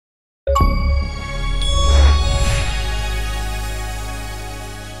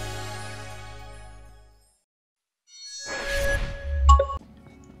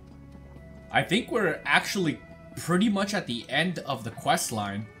I think we're actually pretty much at the end of the quest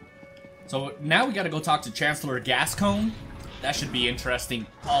line. So now we gotta go talk to Chancellor Gascone. That should be interesting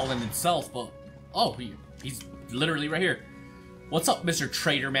all in itself, but... Oh, he's literally right here. What's up, Mr.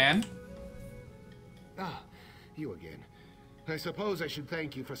 Trader Man? Ah, you again. I suppose I should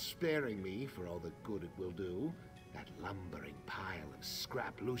thank you for sparing me for all the good it will do. That lumbering pile of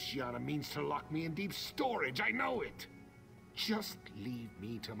scrap Luciana means to lock me in deep storage, I know it! Just leave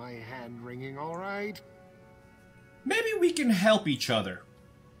me to my hand-wringing, all right? Maybe we can help each other.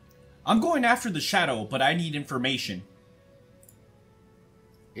 I'm going after the Shadow, but I need information.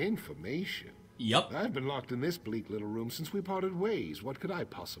 Information? Yup. I've been locked in this bleak little room since we parted ways. What could I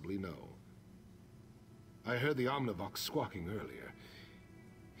possibly know? I heard the Omnivox squawking earlier.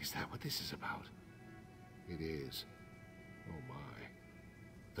 Is that what this is about? It is. Oh my.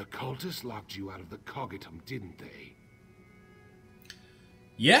 The cultists locked you out of the Cognitum, didn't they?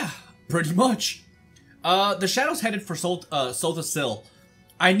 Yeah, pretty much. The Shadow's headed for SOTHA SIL.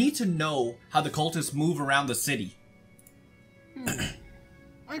 I need to know how the cultists move around the city.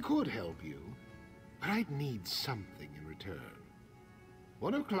 I could help you, but I'd need something in return.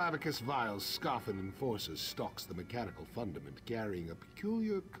 One of Clavicus Vile's Scoffin enforcers stalks the mechanical fundament carrying a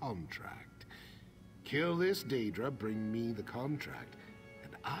peculiar contract. Kill this Daedra, bring me the contract,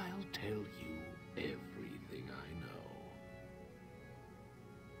 and I'll tell you everything I know.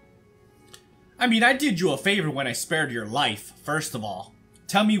 I mean, I did you a favor when I spared your life, first of all.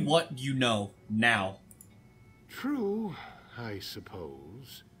 Tell me what you know, now. True, I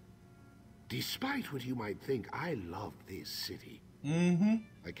suppose. Despite what you might think, I love this city.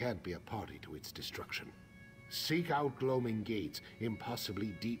 I can't be a party to its destruction. Seek out gloaming gates,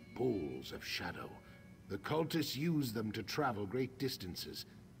 impossibly deep pools of shadow. The cultists use them to travel great distances.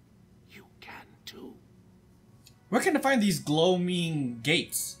 You can too. Where can I find these gloaming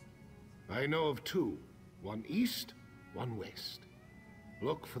gates? I know of two. One east, one west.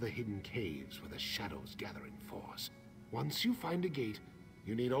 Look for the hidden caves where the shadows gather in force. Once you find a gate,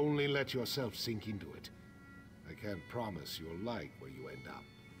 you need only let yourself sink into it. I can't promise you'll like where you end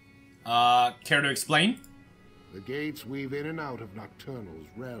up. Care to explain? The gates weave in and out of Nocturnal's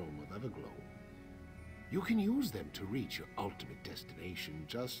realm of Everglow. You can use them to reach your ultimate destination,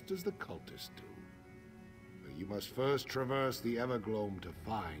 just as the cultists do. But you must first traverse the Evergloam to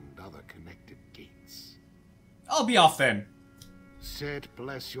find other connected gates. I'll be off then. Set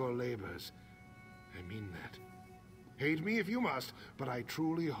bless your labors. I mean that. Hate me if you must, but I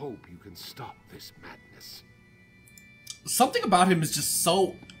truly hope you can stop this madness. Something about him is just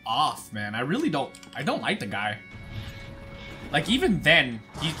so off, man. I don't like the guy. Like, even then,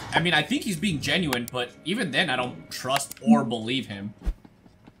 I mean, I think he's being genuine, but even then, I don't trust or believe him.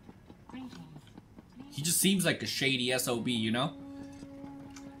 He just seems like a shady SOB, you know?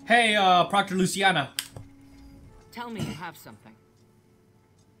 Hey, Proctor Luciana. Tell me you have something.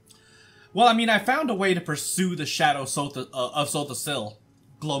 Well, I mean, I found a way to pursue the shadow of SOTHA SIL.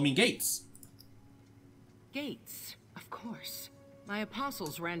 Gloaming gates. Gates, of course. My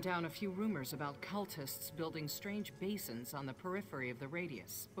apostles ran down a few rumors about cultists building strange basins on the periphery of the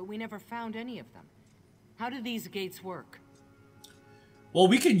radius, but we never found any of them. How do these gates work? Well,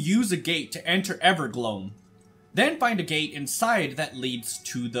 we can use a gate to enter Evergloam, then find a gate inside that leads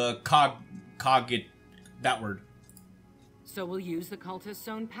to the that word. So we'll use the cultists'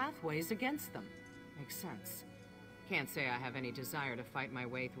 own pathways against them. Makes sense. Can't say I have any desire to fight my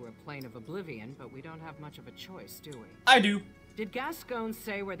way through a plane of oblivion, but we don't have much of a choice, do we? I do. Did Gascone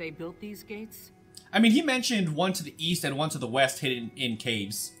say where they built these gates? I mean, he mentioned one to the east and one to the west hidden in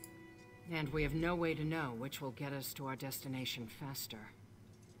caves. And we have no way to know which will get us to our destination faster.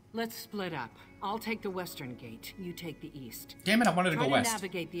 Let's split up. I'll take the western gate, you take the east. Damn it, I wanted to go west. Try to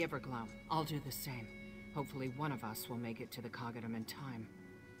navigate the Everglow. I'll do the same. Hopefully one of us will make it to the Cognitum in time.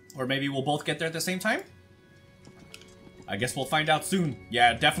 Or maybe we'll both get there at the same time? I guess we'll find out soon.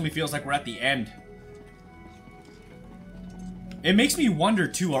 Yeah, it definitely feels like we're at the end. It makes me wonder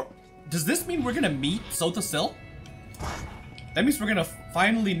too, does this mean we're gonna meet SOTHA SIL? That means we're gonna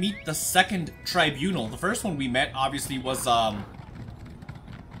finally meet the second tribunal. The first one we met obviously was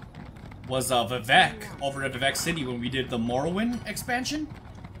Vivek over at Vivek City when we did the Morrowind expansion.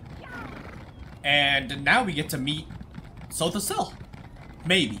 And now we get to meet SOTHA SIL.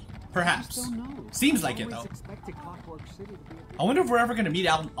 Maybe. Perhaps. Seems like it though. I wonder if we're ever gonna meet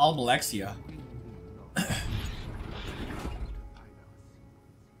Almalexia.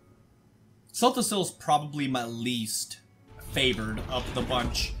 SOTHA SIL's probably my least favored of the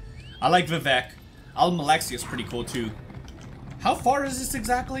bunch. I like Vivek. Almalexia's pretty cool too. How far is this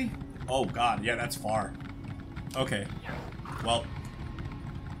exactly? Oh god, yeah, that's far. Okay. Well.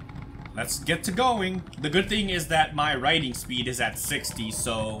 Let's get to going. The good thing is that my writing speed is at 60,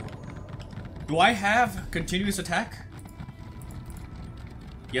 so... Do I have continuous attack?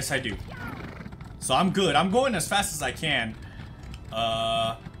 Yes, I do. So I'm good. I'm going as fast as I can.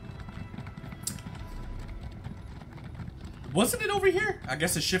 Wasn't it over here? I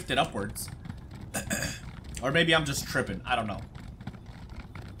guess it shifted upwards. Or maybe I'm just tripping. I don't know.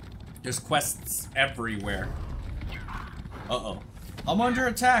 There's quests everywhere. Uh-oh. I'm under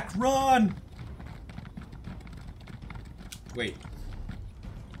attack. Run! Wait.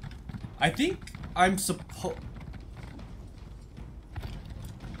 I think I'm supposed...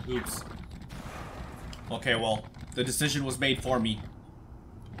 Oops. Okay, well, the decision was made for me.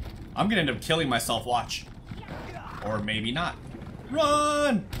 I'm gonna end up killing myself, watch. Or maybe not.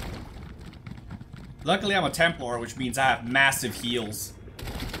 Run! Luckily, I'm a Templar, which means I have massive heals.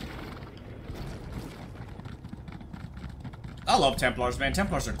 I love Templars, man.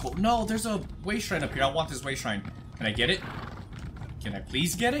 Templars are cool. No, there's a way shrine up here. I want this way shrine. Can I get it? Can I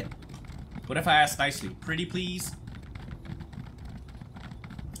please get it? What if I ask nicely? Pretty please?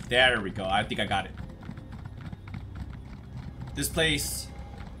 There we go. I think I got it. This place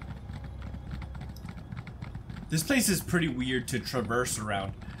is pretty weird to traverse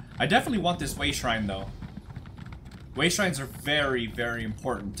around. I definitely want this way shrine though. Way shrines are very, very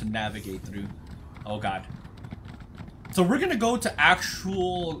important to navigate through. Oh god. So we're gonna go to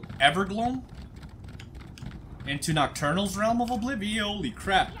actual Evergloam? Into Nocturnal's Realm of Oblivion. Holy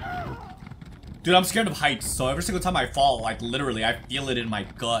crap. Dude, I'm scared of heights, so every single time I fall, like literally, I feel it in my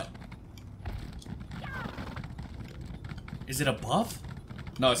gut. Is it above?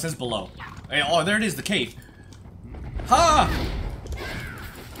 No, it says below. Hey, oh, there it is, the cave. Ha!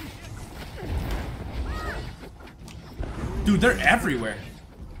 Dude, they're everywhere.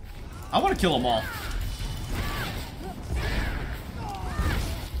 I want to kill them all.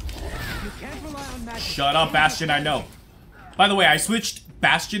 Shut up, Bastion, I know. By the way, I switched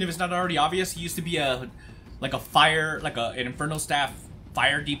Bastion, if it's not already obvious. He used to be an Inferno Staff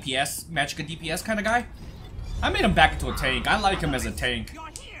fire DPS, Magicka DPS kind of guy. I made him back into a tank. I like him as a tank.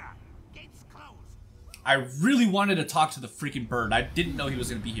 I really wanted to talk to the freaking bird. I didn't know he was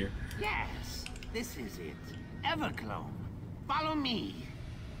going to be here. Yes, this is it. Evergloam. Follow me.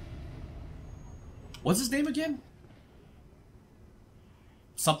 What's his name again?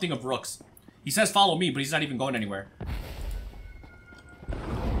 Something of Rooks. He says follow me, but he's not even going anywhere.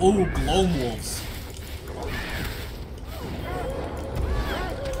 Oh, Gloam Wolves.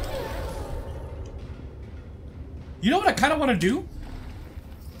 You know what I kind of want to do?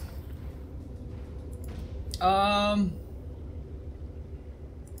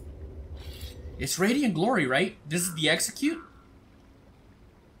 It's Radiant Glory, right? This is the execute?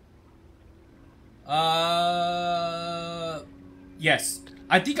 Yes.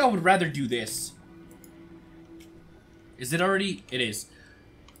 I think I would rather do this. Is it already? It is.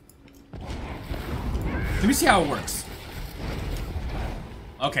 Let me see how it works.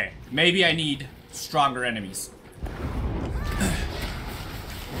 Okay, maybe I need stronger enemies.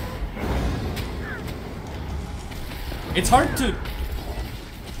 It's hard to...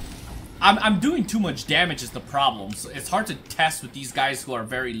 I'm doing too much damage is the problem. So it's hard to test with these guys who are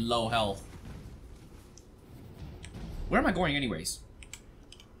very low health. Where am I going anyways?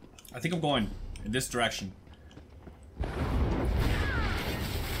 I think I'm going in this direction.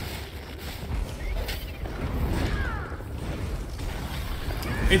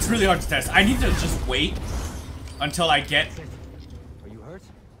 It's really hard to test. I need to just wait until I get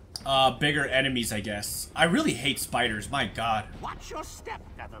bigger enemies, I guess. I really hate spiders, my god. Watch your step,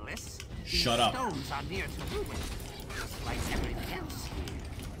 Netherless. Shut up. Stones are near to ruin, just like everything else here.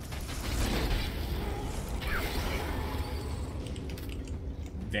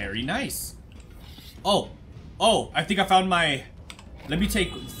 Very nice. Oh, I think I found my... Let me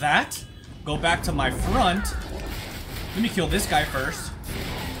take that, go back to my front. Let me kill this guy first.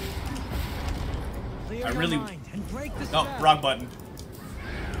 I really... Oh, wrong button.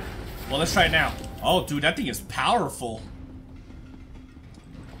 Well, let's try it now. Oh, dude, that thing is powerful.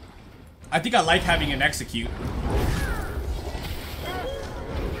 I think I like having an execute.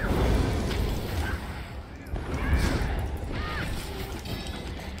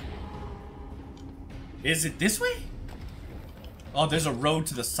 Is it this way? Oh, there's a road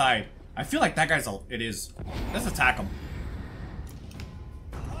to the side. I feel like that guy's a... It is. Let's attack him.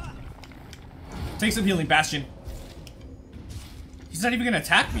 Take some healing, Bastion. He's not even gonna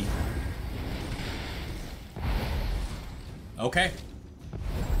attack me. Okay.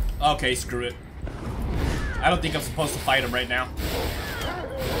 Okay, screw it. I don't think I'm supposed to fight him right now.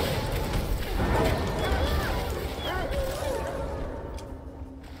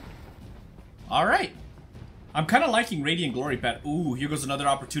 Alright. I'm kind of liking Radiant Glory Pet. Ooh, here goes another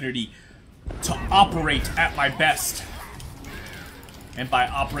opportunity to operate at my best. And by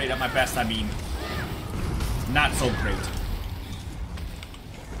operate at my best, I mean not so great.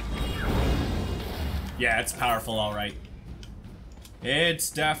 Yeah, it's powerful, alright. It's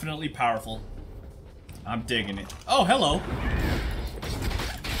definitely powerful. I'm digging it. Oh, hello.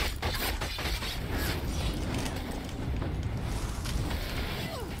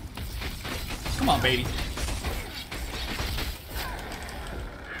 Come on, baby.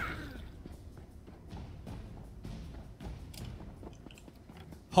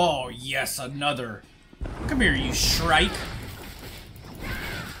 Oh, yes, another. Come here, you shrike.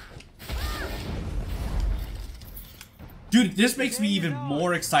 Dude, this makes me even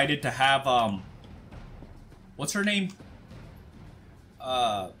more excited to have, what's her name?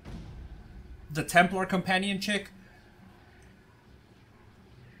 The Templar companion chick.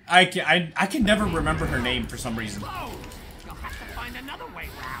 I can never remember her name for some reason. You'll have to find another way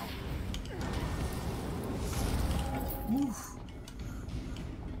round. Oof.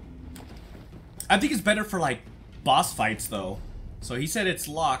 I think it's better for, like, boss fights, though. So he said it's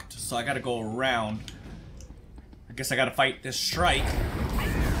locked, so I gotta go around. I guess I gotta fight this strike.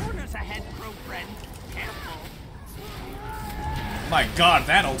 Corners ahead, crow friend. Careful. My god,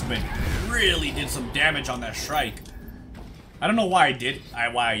 that ultimate really did some damage on that strike. I don't know why I did,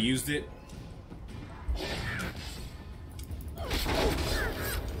 why I used it.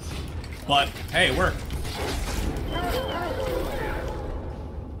 But, hey, it worked.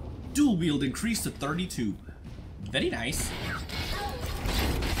 Dual wield increased to 32. Very nice.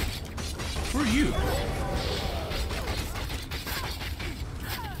 Who are you?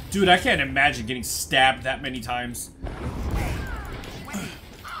 Dude, I can't imagine getting stabbed that many times.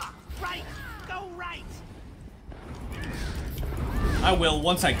 Right, go right. I will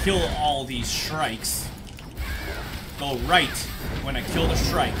once I kill all these strikes. Go right when I kill the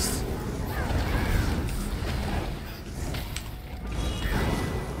strikes.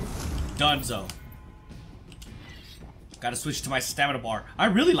 Dunzo. Gotta switch to my stamina bar. I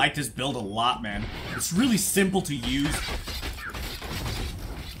really like this build a lot, man. It's really simple to use.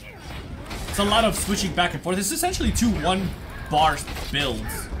 It's a lot of switching back and forth. It's essentially two 1-bar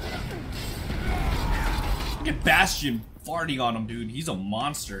builds. Look at Bastion farting on him, dude. He's a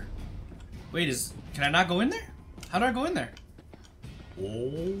monster. Wait, can I not go in there? How do I go in there?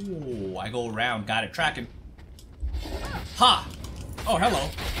 Oh, I go around. Got it. Tracking. Ha! Oh, hello.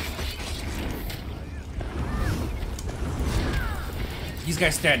 These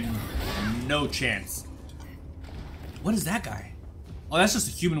guys stand no chance. What is that guy? Oh, that's just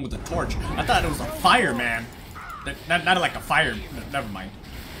a human with a torch. I thought it was a fireman. Not like a fire. Never mind.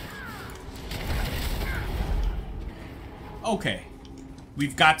 Okay.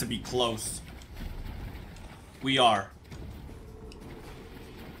 We've got to be close. We are.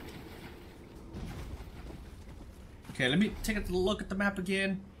 Okay, let me take a look at the map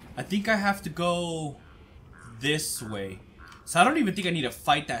again. I think I have to go this way. So I don't even think I need to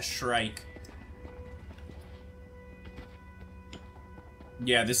fight that strike.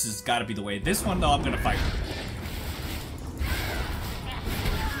 Yeah, this has got to be the way. This one, though, I'm going to fight.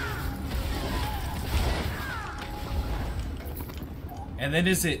 And then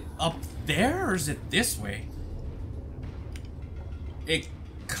is it up there or is it this way? It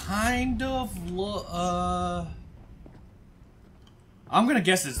kind of I'm going to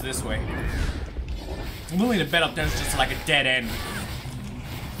guess it's this way. I'm willing to bet up there's just like a dead end.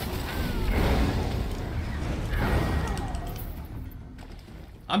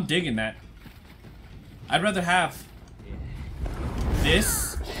 I'm digging that. I'd rather have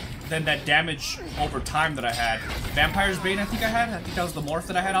this than that damage over time that I had. Vampire's Bane, I think I had. I think that was the morph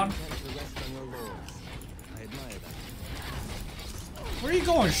that I had on. Where are you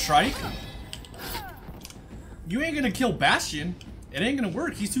going, Shrike? You ain't gonna kill Bastion. It ain't gonna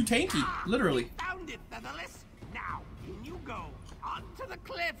work. He's too tanky, literally. Found it, Featherless. Now, in you go. Onto the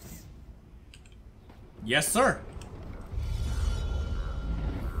cliffs. Yes, sir.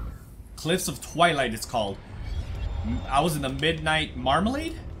 Cliffs of Twilight, it's called. I was in the Midnight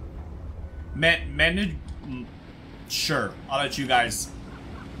Marmalade? Sure, I'll let you guys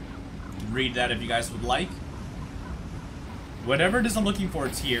read that if you guys would like. Whatever it is I'm looking for,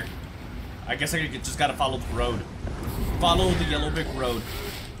 it's here. I guess I just gotta follow the road. Follow the yellow brick road.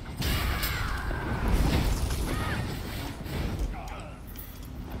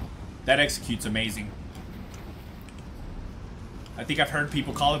 That executes amazing. I think I've heard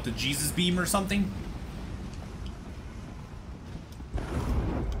people call it the Jesus beam or something.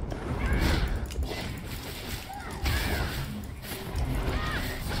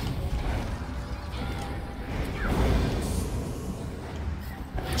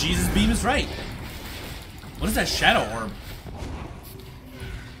 Jesus beam is right. What is that shadow orb?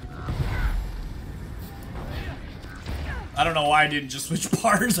 I don't know why I didn't just switch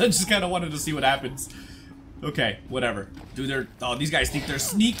parts. I just kind of wanted to see what happens. Okay, whatever. Dude, they're... Oh, these guys think they're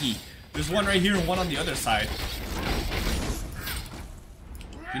sneaky. There's one right here and one on the other side.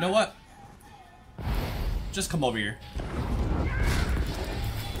 You know what? Just come over here.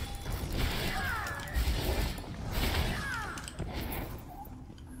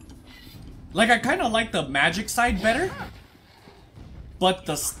 Like, I kind of like the magic side better. But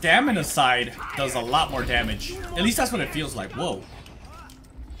the stamina side does a lot more damage. At least that's what it feels like. Whoa.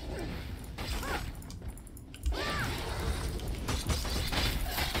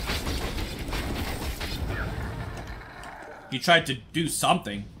 He tried to do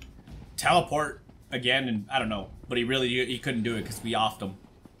something. Teleport again, and I don't know. But he couldn't do it because we offed him.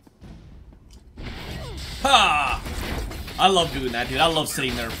 Ha! I love doing that, dude. I love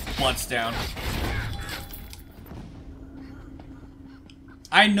sitting their butts down.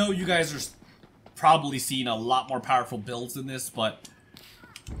 I know you guys are probably seeing a lot more powerful builds than this, but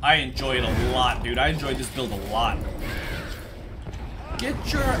I enjoy it a lot, dude. I enjoy this build a lot. Get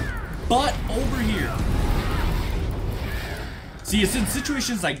your butt over here. See, it's in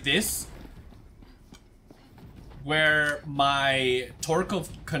situations like this where my torque of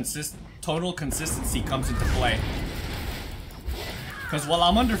total consistency comes into play. Because while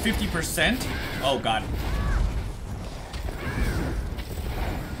I'm under 50%... Oh, God.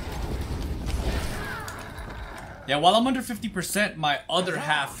 Yeah, while I'm under 50%, my other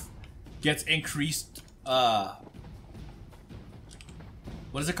half gets increased, what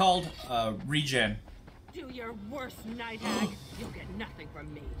is it called? Regen. Do your worst, night hag. You'll get nothing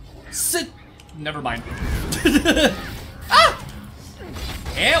from me. Sit! Never mind. Ah!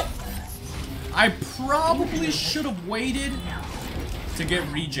 Help! I probably should have waited to get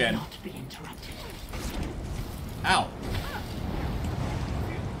regen. Ow.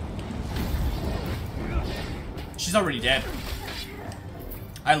 She's already dead.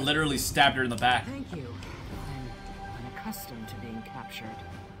 I literally stabbed her in the back. Thank you. I'm unaccustomed to being captured.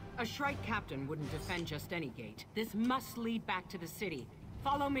 A Shrike captain wouldn't defend just any gate. This must lead back to the city.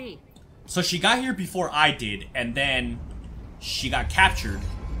 Follow me. So she got here before I did, and then she got captured.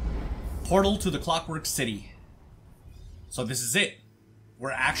 Portal to the Clockwork City. So this is it.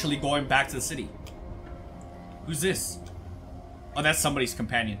 We're actually going back to the city. Who's this? Oh, that's somebody's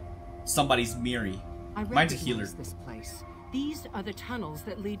companion. Somebody's Miri. Mine's a healer. This place. These are the tunnels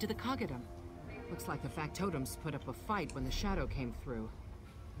that lead to the Coggadum. Looks like the factotums put up a fight when the shadow came through.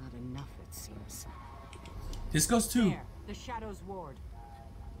 Not enough, it seems. This goes to... There, the Shadow's ward.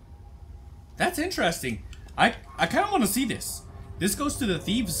 That's interesting. I kind of want to see this. This goes to the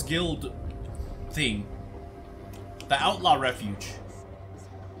Thieves Guild thing. The Outlaw Refuge.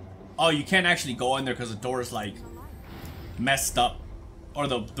 Oh, you can't actually go in there because the door is like messed up. Or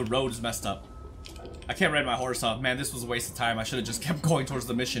the road is messed up. I can't ride my horse up. Man, this was a waste of time. I should have just kept going towards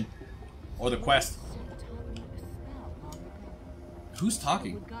the mission. Or the quest. Who's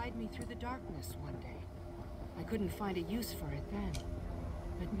talking? It would guide me through the darkness one day. I couldn't find a use for it then.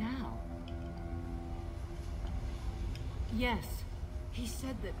 But now... Yes, he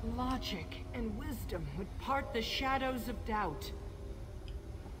said that logic and wisdom would part the shadows of doubt.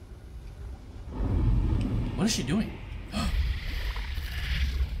 What is she doing?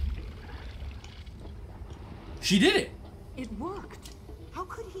 She did it! It worked. How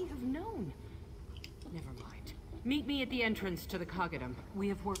could he have known? Never mind. Meet me at the entrance to the Coggadum. We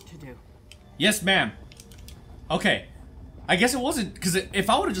have work to do. Yes, ma'am. Okay. I guess it wasn't, because if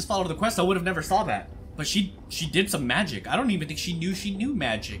I would have just followed the quest, I would have never saw that. But she did some magic. I don't even think she knew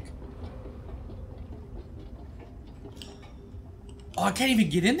magic. Oh, I can't even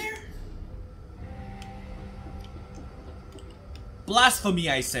get in there? Blasphemy,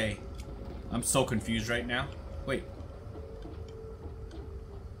 I say. I'm so confused right now. Wait.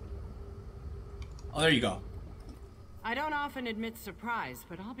 Oh, there you go. I don't often admit surprise,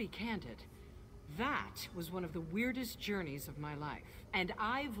 but I'll be candid. That was one of the weirdest journeys of my life. And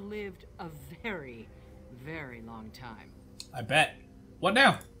I've lived a very, very long time. I bet. What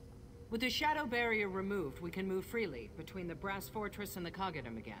now? With the shadow barrier removed, we can move freely between the Brass Fortress and the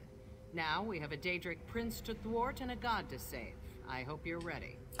Coggadum again. Now we have a Daedric prince to thwart and a god to save. I hope you're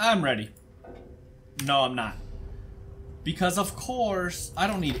ready. I'm ready. No, I'm not. Because of course, I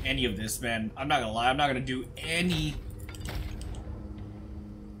don't need any of this, man. I'm not gonna lie, I'm not gonna do any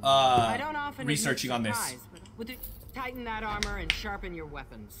I don't often researching on this. With it, tighten that armor and sharpen your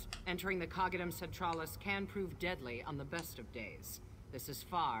weapons. Entering the Coggadum Centralis can prove deadly on the best of days. This is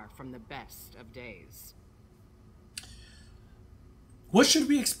far from the best of days. What should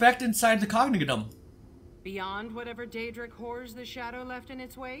we expect inside the Cognitum? Beyond whatever Daedric horrors the shadow left in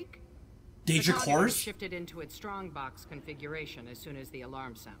its wake? Daedric The Cognitum horrors? shifted into its strongbox configuration as soon as the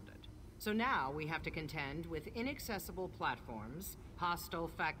alarm sounded. So now we have to contend with inaccessible platforms, hostile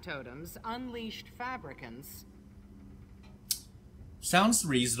factotums, unleashed fabricants. Sounds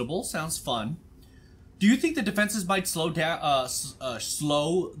reasonable. Sounds fun. Do you think the defenses might slow down,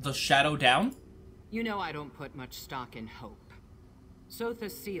 slow the shadow down? You know I don't put much stock in hope.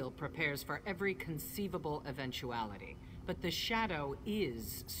 SOTHA SIL prepares for every conceivable eventuality, but the shadow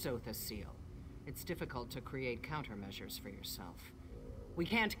is SOTHA SIL. It's difficult to create countermeasures for yourself. We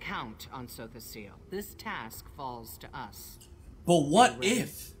can't count on SOTHA SIL. This task falls to us. But what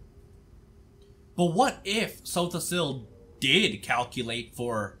if? But what if SOTHA SIL did calculate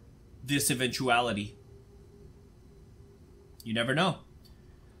for this eventuality? You never know.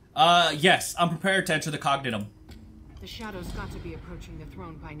 Yes, I'm prepared to enter the Cognitum. The shadow's got to be approaching the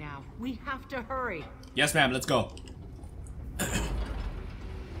throne by now. We have to hurry. Yes, ma'am, let's go.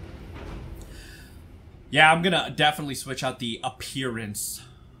 Yeah, I'm gonna definitely switch out the appearance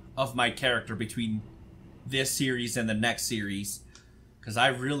of my character between this series and the next series. Because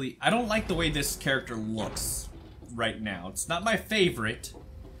I don't like the way this character looks right now. It's not my favorite.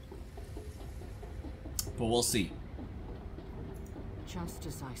 But we'll see. Just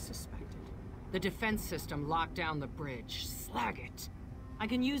as I suspected. The defense system locked down the bridge. Slag it. I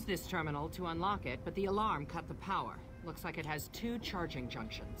can use this terminal to unlock it, but the alarm cut the power. Looks like it has 2 charging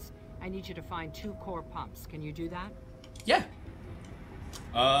junctions. I need you to find 2 core pumps. Can you do that? Yeah.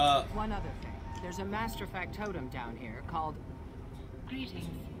 One other thing. There's a master factotum down here called... Greetings.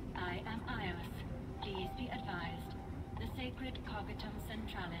 I am Ios. Please be advised. The sacred Cognitum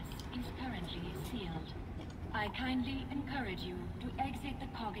Centralis is currently sealed. I kindly encourage you to exit the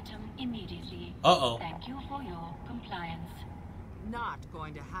Cognitum immediately. Uh-oh. Thank you for your compliance. Not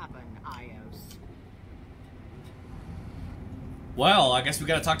going to happen, Ios. Well, I guess we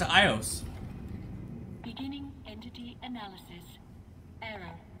gotta talk to Ios. Beginning entity analysis.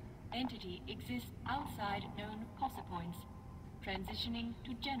 Error. Entity exists outside known POSA points. Transitioning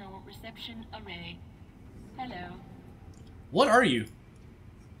to general reception array. Hello. What are you?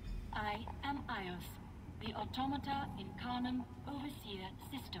 I am Ios, the Automata Incarnum Overseer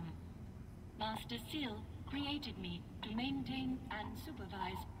System. Master SIL created me to maintain and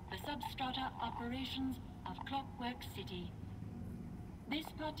supervise the substrata operations of Clockwork City. This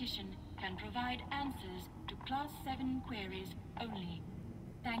partition can provide answers to Class 7 queries only.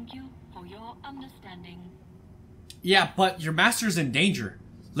 Thank you for your understanding. Yeah, but your master's in danger.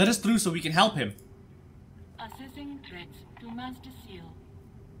 Let us through so we can help him. Assessing threats to Master SIL.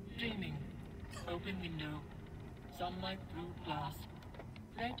 Dreaming. Open window. Sunlight through glass.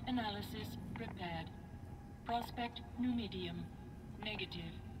 Threat analysis prepared. Prospect Numidium.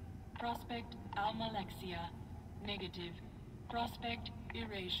 Negative. Prospect Almalexia. Negative. Prospect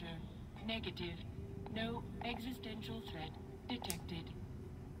Erasure. Negative. No existential threat detected.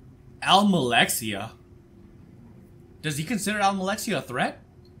 Almalexia? Does he consider Almalexia a threat?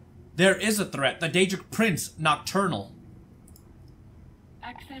 There is a threat, the Daedric Prince Nocturnal.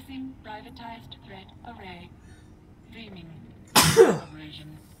 Accessing privatized threat array. Dreaming.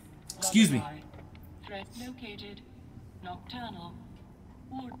 Operation. Excuse me. Modify. Threat located. Nocturnal.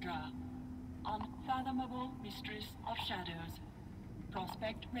 Urdra. Unfathomable mistress of shadows.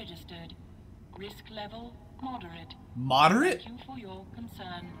 Prospect registered. Risk level moderate. Moderate? Thank you for your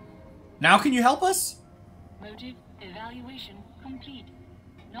concern. Now can you help us? Motive evaluation complete.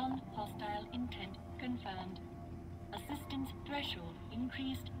 Non-hostile intent confirmed. Assistance threshold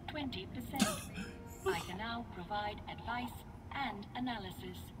increased 20%. I can now provide advice and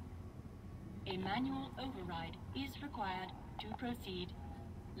analysis. A manual override is required to proceed.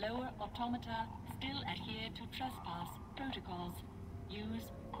 Lower automata still adhere to trespass protocols.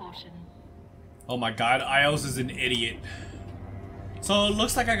 Use caution. Oh my god, Ios is an idiot. So it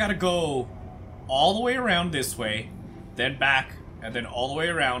looks like I gotta go all the way around this way, then back, and then all the way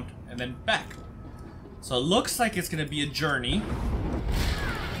around, and then back. So it looks like it's gonna be a journey.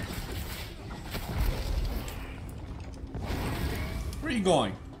 Where are you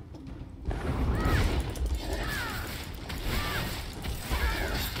going?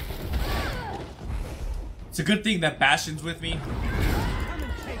 It's a good thing that Bastion's with me,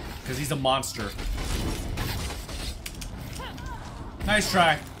 because he's a monster. Nice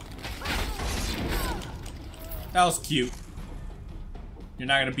try. That was cute. You're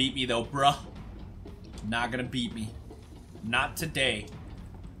not gonna beat me though, bruh. Not gonna beat me. Not today.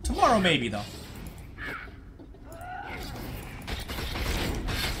 Tomorrow maybe though.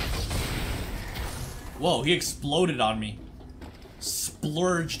 Whoa, he exploded on me.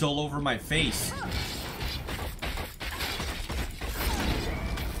 splurged all over my face.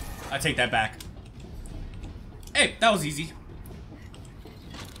 I take that back. Hey, that was easy.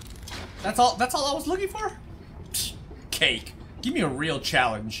 That's all I was looking for? Psh, cake. Give me a real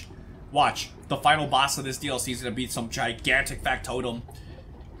challenge. Watch, the final boss of this DLC is gonna be some gigantic factotum.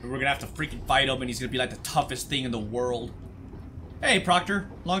 We're gonna have to freaking fight him and he's gonna be like the toughest thing in the world. Hey, Proctor.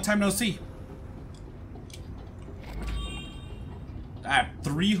 Long time no see. I have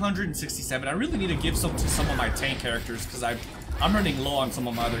 367. I really need to give some to some of my tank characters because I'm running low on some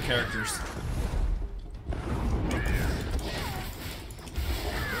of my other characters.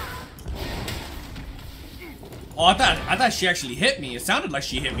 Oh, I thought she actually hit me. It sounded like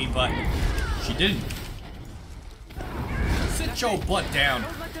she hit me, but she didn't. Sit your butt down.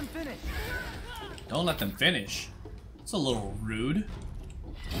 Don't let them finish. Don't let them finish. It's a little rude.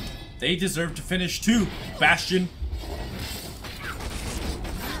 They deserve to finish too, Bastion.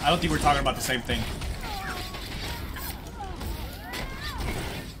 I don't think we're talking about the same thing.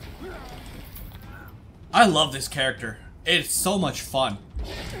 I love this character. It's so much fun.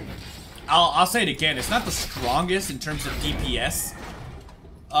 I'll say it again. It's not the strongest in terms of DPS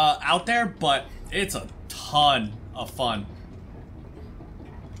out there, but it's a ton of fun.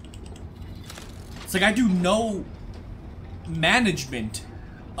 It's like I do no management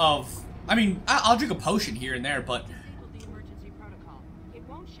of. I mean, I'll drink a potion here and there, but. The emergency protocol. It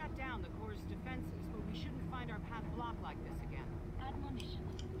won't shut down the Corps' defenses, but we shouldn't find our path blocked like this again. Admonition.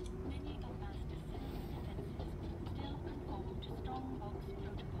 Many of Master Sil's defenses still conform to Strongbox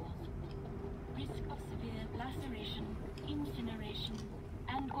protocols. Risk of severe laceration, incineration,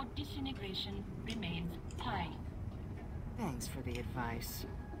 and/or disintegration remains high. Thanks for the advice.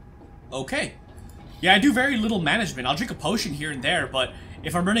 Okay. Yeah, I do very little management. I'll drink a potion here and there, but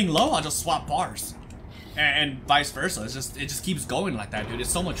if I'm running low, I'll just swap bars. And vice versa. It just keeps going like that, dude. It's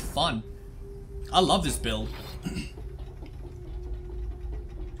so much fun. I love this build.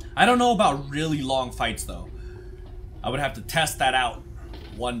 I don't know about really long fights, though. I would have to test that out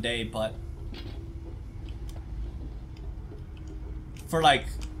one day, but... for, like...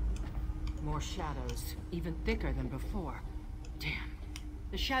 More shadows, even thicker than before. Damn.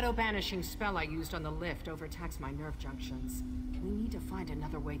 The shadow banishing spell I used on the lift overtaxed my nerve junctions. We need to find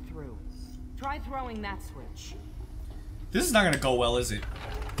another way through. Try throwing that switch. This is not gonna go well, is it?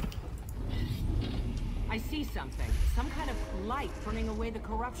 I see something. Some kind of light burning away the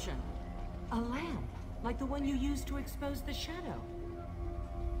corruption. A lamp, like the one you used to expose the shadow.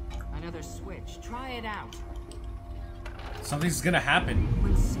 Another switch. Try it out. Something's gonna happen.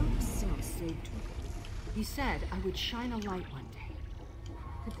 When SIL saved me, he said I would shine a light one day.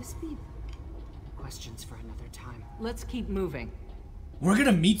 Could this be? Questions for another time. Let's keep moving. We're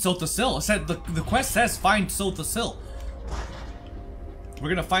gonna meet SOTHA. It said the quest says find SOTHA. We're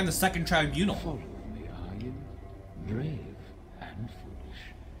gonna find the second tribunal. Follow me, are you? Brave and foolish.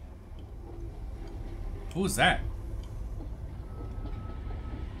 Who is that?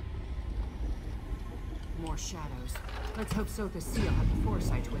 More shadows. Let's hope SOTHA had the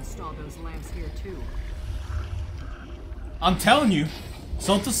foresight to install those lamps here too. I'm telling you,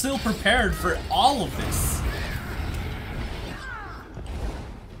 SOTHA prepared for all of this.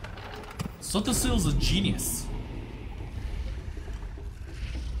 SOTHA's a genius.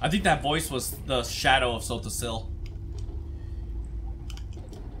 I think that voice was the shadow of SOTHA.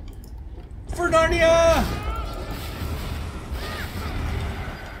 For Narnia!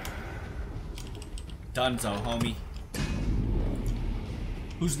 Dunzo, homie.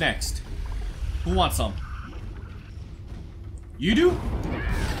 Who's next? Who wants some? You do?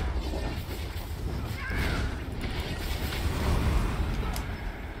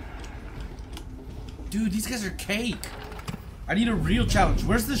 Dude, these guys are cake. I need a real challenge.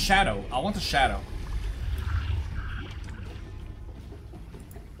 Where's the shadow? I want the shadow.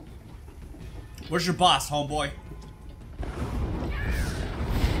 Where's your boss, homeboy?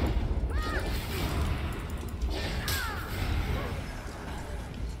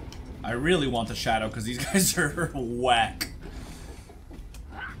 I really want the shadow because these guys are whack.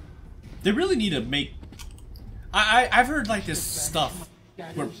 They really need to make... I've heard like this stuff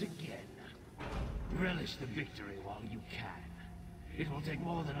where... Relish the victory while you can. It will take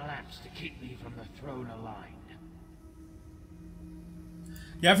more than lamps to keep me from the throne aligned.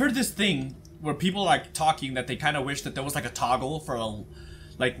 Yeah, I've heard this thing where people like talking that they kind of wish that there was like a toggle for a,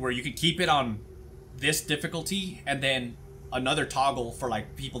 like where you could keep it on this difficulty and then another toggle for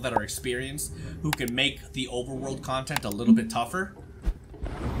like people that are experienced who can make the overworld content a little bit tougher.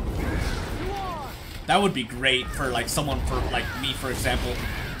 That would be great for like someone for like me, for example,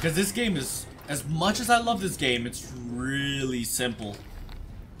 because this game is, as much as I love this game, it's really simple.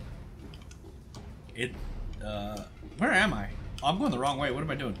 Where am I? Oh, I'm going the wrong way. What am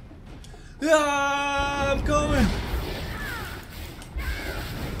I doing? Ah, I'm going.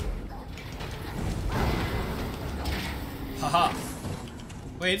 Haha.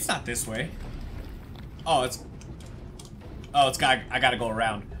 Wait, it's not this way. Oh, it's I gotta go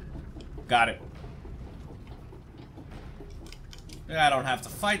around. Got it. I don't have to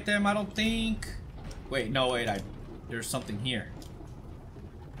fight them, I don't think. Wait, no, wait, there's something here.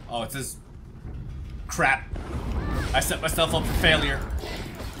 Oh, it says... Crap. I set myself up for failure.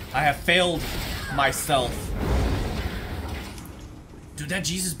 I have failed myself. Dude, that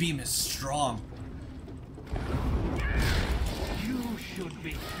Jesus beam is strong. You should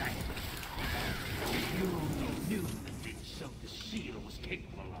be thankful. You only knew the things SOTHA SIL was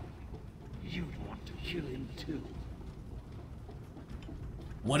capable of. You'd want to kill him too.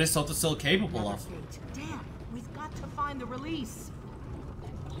 What is SOTHA SIL capable of? Damn, we've got to find the release.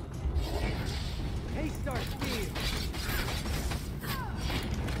 Hey, start speed.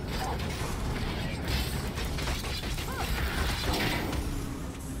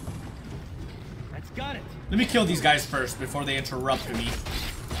 That's got it. Let me kill these guys first before they interrupt me.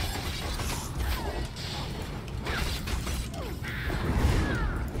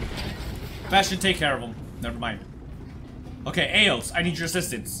 Bastion, take care of them. Never mind. Okay, Eos, I need your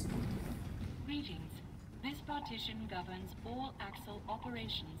assistance. Greetings. This partition governs all axle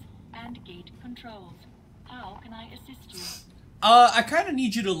operations and gate controls. How can I assist you? I kind of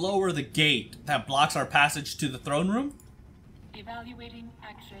need you to lower the gate that blocks our passage to the throne room. Evaluating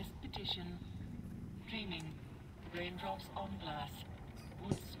access petition. Dreaming. Raindrops on glass.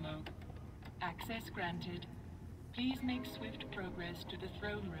 Wood smoke. Access granted. Please make swift progress to the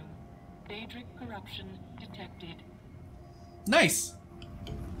throne room. Daedric corruption detected. Nice.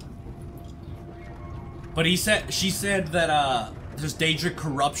 But she said that there's Daedric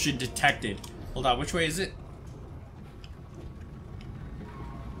corruption detected. Hold on, which way is it?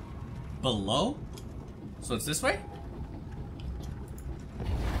 Below? So it's this way?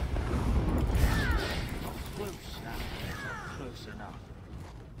 Close now. Close enough.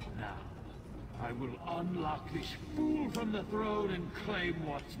 Now, I will unlock this fool from the throne and claim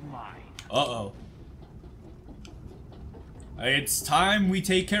what's mine. Uh-oh. It's time we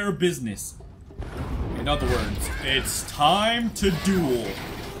take care of business. In other words, it's time to duel.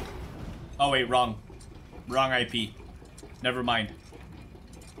 Oh wait, wrong. Wrong IP. Never mind.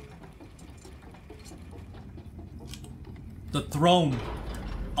 The throne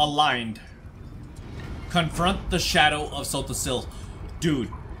aligned. Confront the shadow of SOTHA SIL.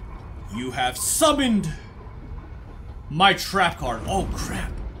 Dude, you have summoned my trap card. Oh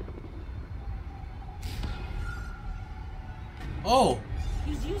crap. Oh.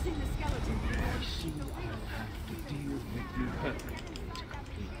 He's using the skeleton.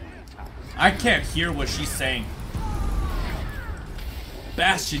 I can't hear what she's saying.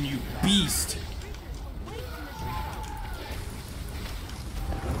 Bastion, you beast.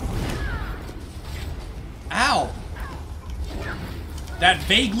 Ow. That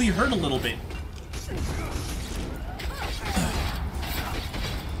vaguely hurt a little bit.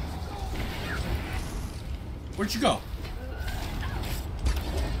 Where'd you go?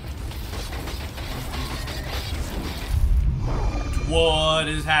 What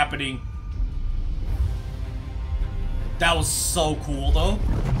is happening? That was so cool, though.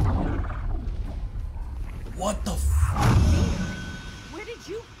 What the f- Where did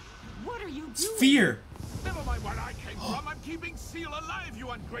you... What are you doing? It's fear. Never mind where I came from. I'm keeping SIL alive, you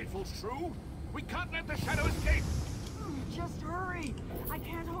ungrateful shrew. We can't let the shadow escape. Just hurry. I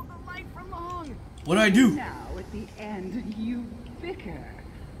can't hold the light for long. What do I do? Now, at the end, you bicker.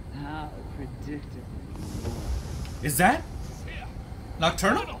 How predictable. Is that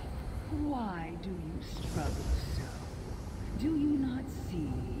Nocturnal? Why do you struggle so? Do you not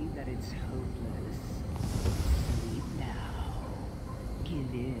see that it's hopeless? Sleep now.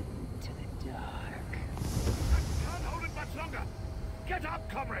 Give in to the dark. I can't hold it much longer. Get up,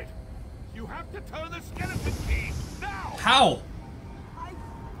 comrade. You have to turn the skeleton key now. How? I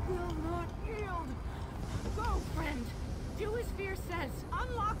will not yield. Go, friend. Do as fear says.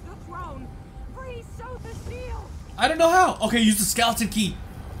 Unlock the throne. Free SOTHA SIL. I don't know how. Okay, use the skeleton key.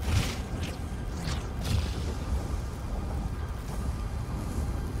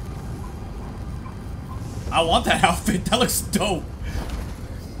 I want that outfit. That looks dope.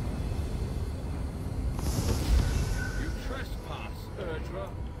 You trespass, Erdra.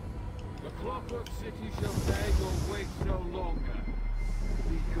 The Clockwork City shall beg or wait no longer.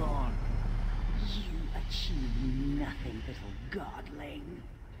 Be gone. You achieve nothing, little godling.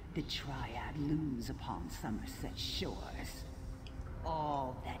 The Triad looms upon Somerset shores.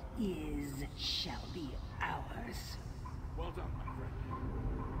 All that is shall be ours. Well done, my friend.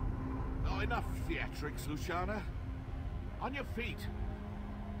 Oh, enough theatrics, Luciana. On your feet.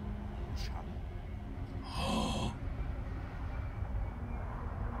 Luciana?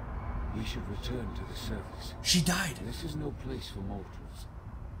 We should return to the surface. She died. This is no place for mortals.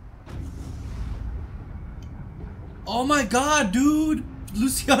 Oh my god, dude!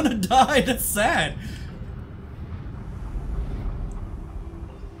 Luciana died. That's sad.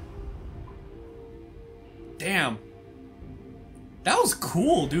 Damn. That was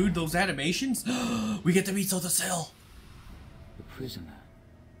cool, dude. Those animations. We get to meet SOTHA SIL. The prisoner.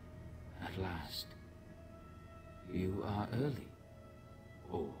 At last. You are early.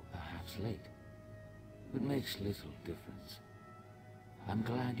 Or perhaps late. It makes little difference. I'm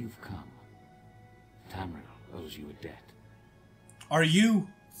glad you've come. Tamriel owes you a debt. Are you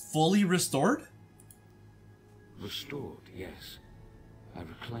fully restored? Restored, yes. I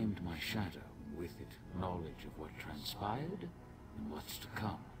reclaimed my shadow, and with it, knowledge of what transpired and what's to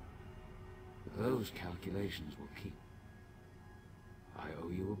come. But those calculations will keep. I owe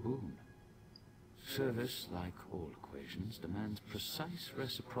you a boon. Service, like all equations, demands precise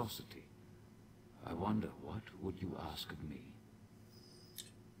reciprocity. I wonder, what would you ask of me?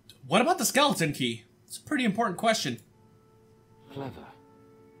 What about the skeleton key? It's a pretty important question. Clever.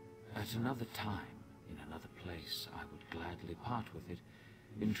 At another time, in another place, I would gladly part with it.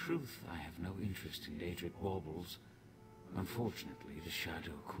 In truth, I have no interest in Daedric baubles. Unfortunately, the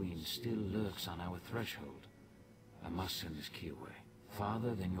Shadow Queen still lurks on our threshold. I must send this key away,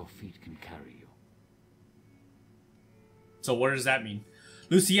 farther than your feet can carry you. So what does that mean?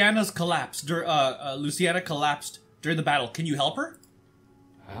 Luciana collapsed during the battle. Can you help her?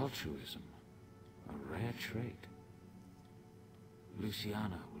 Altruism. A rare trait.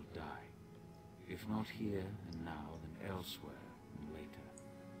 Luciana will die. If not here and now, then elsewhere and later.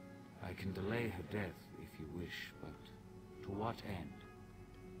 I can delay her death if you wish, but to what end?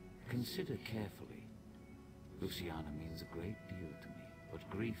 Consider carefully. Luciana means a great deal to me, but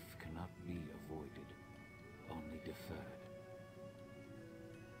grief cannot be avoided, only deferred.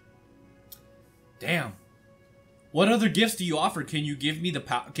 Damn. What other gifts do you offer? Can you give me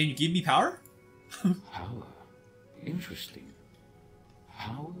Can you give me power? Power? Interesting.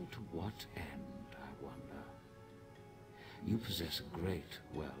 Power to what end, I wonder? You possess a great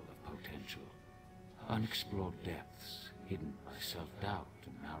well of potential. Unexplored depths, hidden by self-doubt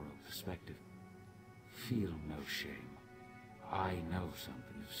and narrow perspective. Feel no shame. I know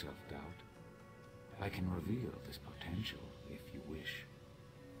something of self-doubt. I can reveal this potential if you wish.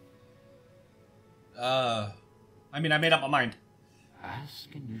 I mean, I made up my mind.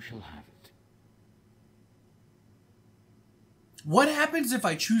 Ask and you shall have it. What happens if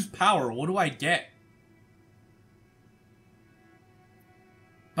I choose power? What do I get?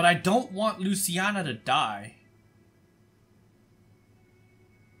 But I don't want Luciana to die.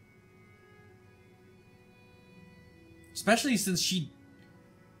 Especially since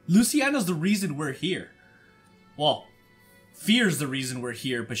Luciana's the reason we're here. Well, Fear's the reason we're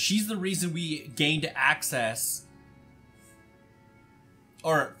here, but she's the reason we gained access,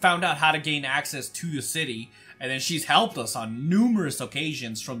 or found out how to gain access to the city, and then she's helped us on numerous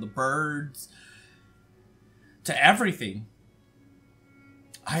occasions, from the birds to everything.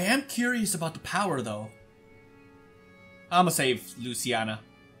 I am curious about the power, though. I'ma save Luciana.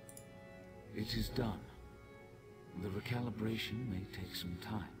 It is done. The recalibration may take some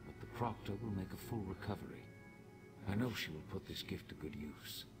time, but the Proctor will make a full recovery. I know she will put this gift to good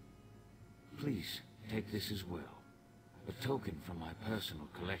use. Please, take this as well. A token from my personal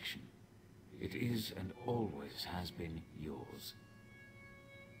collection. It is and always has been yours.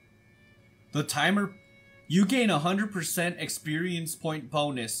 The timer... You gain 100% experience point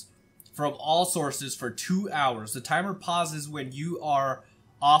bonus from all sources for 2 hours. The timer pauses when you are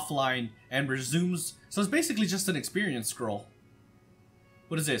offline and resumes... So it's basically just an experience scroll.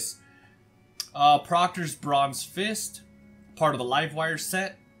 What is this? Proctor's Bronze Fist, part of the Livewire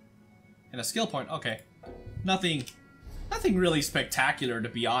set, and a skill point. Okay, nothing really spectacular, to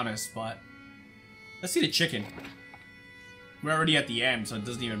be honest, but let's see the chicken. We're already at the end, so it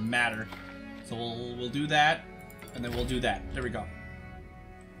doesn't even matter. So we'll do that, and then we'll do that. There we go.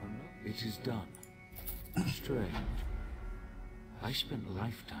 It is done. Strange. I spent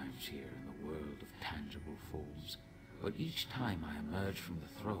lifetimes here in the world of tangible forms, but each time I emerge from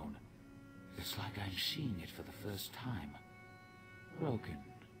the throne, it's like I'm seeing it for the first time. Broken,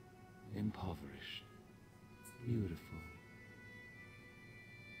 impoverished, beautiful.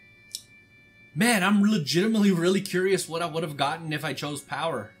 Man, I'm legitimately really curious what I would have gotten if I chose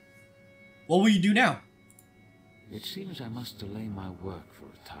power. What will you do now? It seems I must delay my work for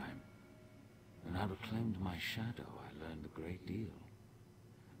a time. and how to claim my shadow, I learned a great deal.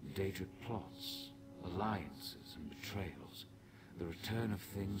 Daedric plots, alliances and betrayals, the return of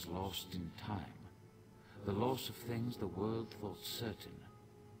things lost in time, the loss of things the world thought certain.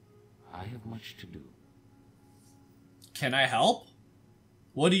 I have much to do. Can I help?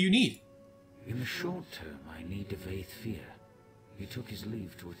 What do you need? In the short term, I need Devaith Fear. He took his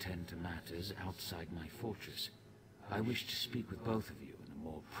leave to attend to matters outside my fortress. I wish to speak with both of you in a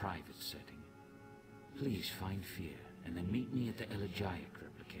more private setting. Please find Fear, and then meet me at the Elegiac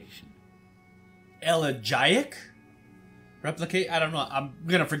replication. Elegiac? Replicate? I don't know. I'm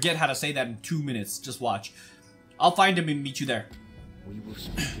gonna forget how to say that in 2 minutes. Just watch. I'll find him and meet you there. We will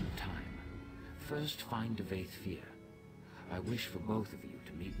speak in time. First, find Devaith Fear. I wish for both of you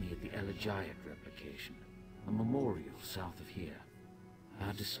to meet me at the Elegiac replication, a memorial south of here.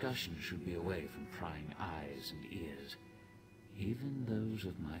 Our discussion should be away from prying eyes and ears, even those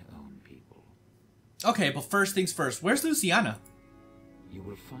of my own people. Okay, but first things first. Where's Luciana? You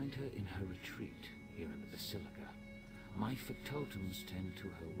will find her in her retreat here in the Basilica. My factotums tend to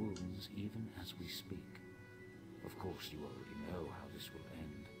her wounds even as we speak. Of course, you already know how this will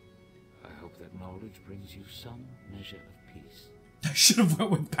end. I hope that knowledge brings you some measure of peace. I should have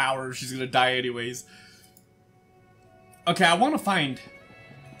went with power. She's gonna die anyways. Okay, I want to find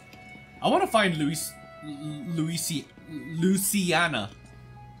Luciana.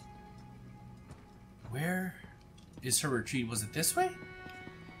 Where is her retreat? Was it this way?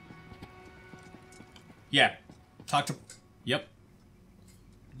 Yeah. Talk to... Yep.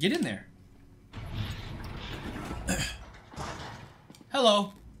 Get in there.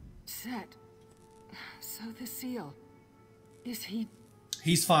 Hello. Set. So the seal. Is he...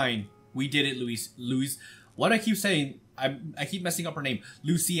 He's fine. We did it, Louise. What do I keep saying? I keep messing up her name.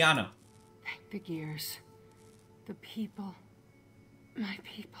 Luciana. Thank the gears. The people. My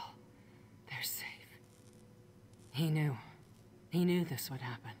people. They're safe. He knew. He knew this would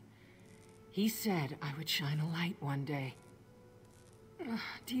happen. He said I would shine a light one day.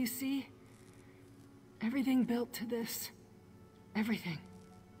 Do you see? Everything built to this. Everything.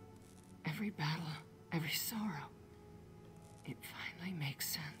 Every battle, every sorrow. It finally makes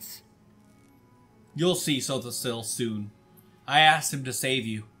sense. You'll see SOTHA soon. I asked him to save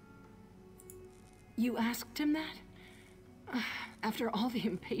you. You asked him that? After all the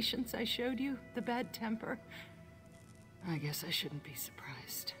impatience I showed you, the bad temper? I guess I shouldn't be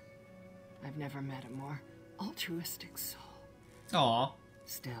surprised. I've never met a more altruistic soul. Aw.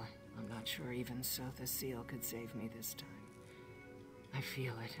 Still, I'm not sure even SOTHA SIL could save me this time. I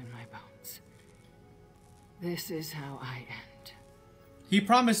feel it in my bones. This is how I end. He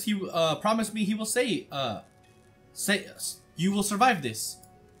promised me he will say you will survive this.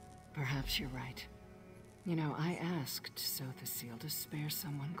 Perhaps you're right. You know, I asked SOTHA SIL to spare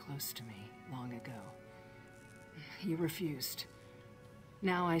someone close to me long ago. He refused.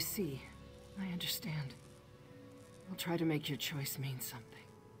 Now I see. I understand. I'll try to make your choice mean something.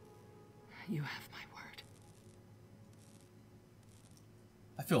 You have my word.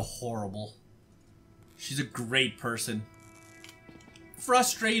 I feel horrible. She's a great person.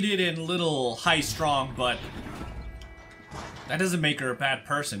 Frustrated and a little high-strung, but that doesn't make her a bad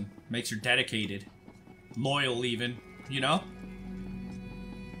person. Makes her dedicated. Loyal even, you know?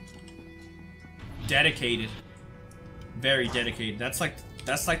 Dedicated. Very dedicated. That's like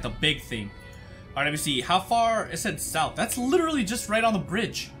the big thing. Alright, let me see. How far? It said south. That's literally just right on the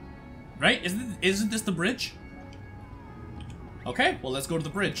bridge. Right? Isn't this the bridge? Okay, well let's go to the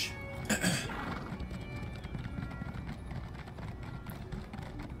bridge.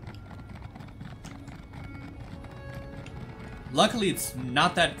 Luckily, it's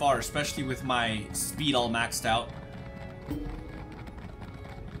not that far, especially with my speed all maxed out.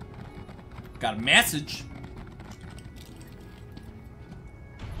 Got a message.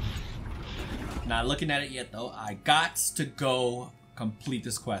 Not looking at it yet, though. I got to go complete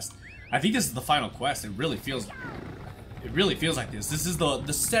this quest. I think this is the final quest. It really feels like this. This is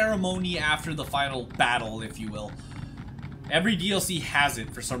the ceremony after the final battle, if you will. Every DLC has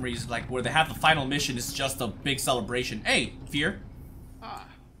it for some reason, like where they have the final mission, it's just a big celebration. Hey, Fear. Ah,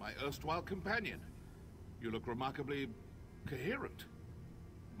 my erstwhile companion. You look remarkably coherent.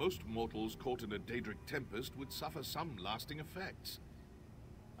 Most mortals caught in a Daedric tempest would suffer some lasting effects.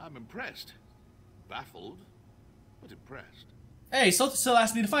 I'm impressed. Baffled, but impressed. Hey, SOTHA SIL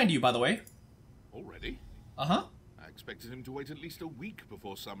asked me to find you, by the way. Already? Uh-huh. I expected him to wait at least a week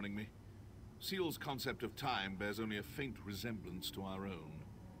before summoning me. SEAL's concept of time bears only a faint resemblance to our own.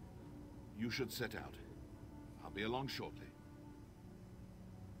 You should set out. I'll be along shortly.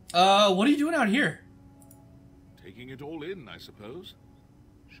 What are you doing out here? Taking it all in, I suppose.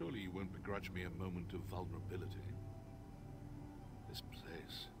 Surely you won't begrudge me a moment of vulnerability. This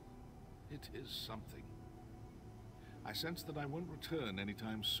place, it is something. I sense that I won't return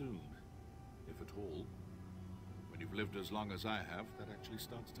anytime soon, if at all. When you've lived as long as I have, that actually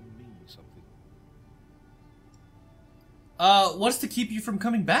starts to mean something. What's to keep you from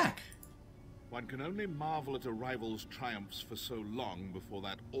coming back? One can only marvel at a rival's triumphs for so long before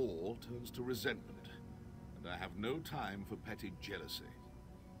that awe turns to resentment. And I have no time for petty jealousy.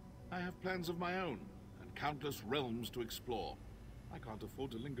 I have plans of my own, and countless realms to explore. I can't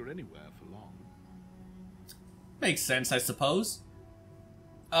afford to linger anywhere for long. Makes sense, I suppose.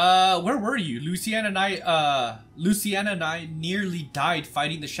 Where were you? Luciana and I nearly died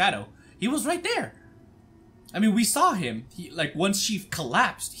fighting the Shadow. He was right there. I mean, we saw him. Like, once she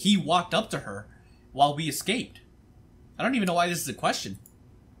collapsed, he walked up to her while we escaped. I don't even know why this is a question.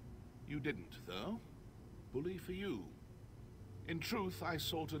 You didn't, though. Bully for you. In truth, I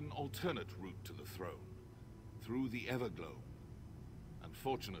sought an alternate route to the throne, through the Everglow.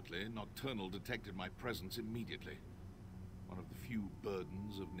 Unfortunately, Nocturnal detected my presence immediately. One of the few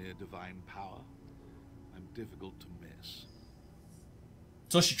burdens of near-divine power. I'm difficult to miss.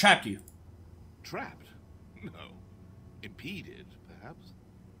 So she trapped you? Trapped? No. Impeded, perhaps.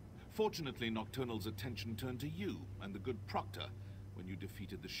 Fortunately, Nocturnal's attention turned to you and the good Proctor when you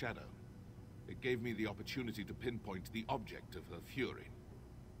defeated the Shadow. It gave me the opportunity to pinpoint the object of her fury.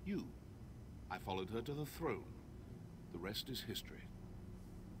 You. I followed her to the throne. The rest is history.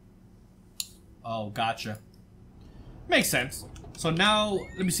 Oh, gotcha. Makes sense. So now,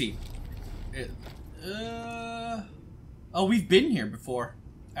 let me see. Oh, we've been here before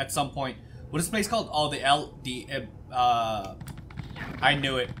at some point. What is this place called? Oh, I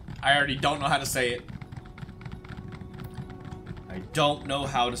knew it. I already don't know how to say it. I don't know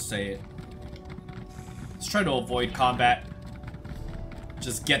how to say it. Let's try to avoid combat.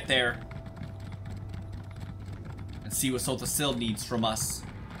 Just get there. And see what SIL needs from us.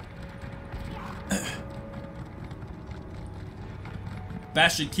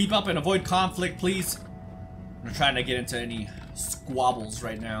 Bastion, keep up and avoid conflict, please. I'm not trying to get into any squabbles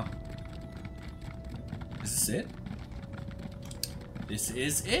right now. Is this it? This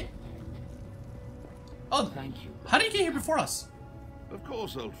is it? Oh, thank you. How did you get here before us? Of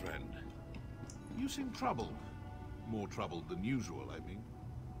course, old friend. You seem troubled. More troubled than usual, I mean.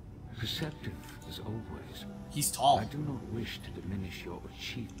 Perceptive, as always. He's tall. I do not wish to diminish your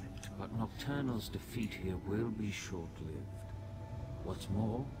achievement, but Nocturnal's defeat here will be short-lived. What's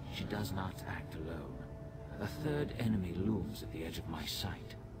more, she does not act alone. A third enemy looms at the edge of my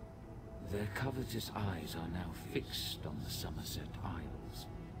sight. Their covetous eyes are now fixed on the Somerset Isles.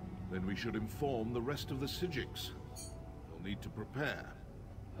 Then we should inform the rest of the Sijiks. They'll need to prepare.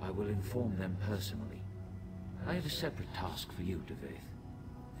 I will inform them personally. I have a separate task for you,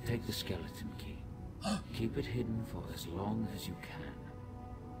 Devaith. Take the skeleton key. Keep it hidden for as long as you can.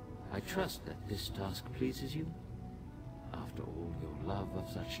 I trust that this task pleases you. After all, your love of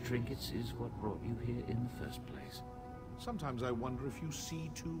such trinkets is what brought you here in the first place. Sometimes I wonder if you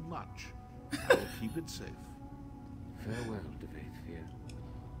see too much. I'll keep it safe. Farewell, Devaithfear.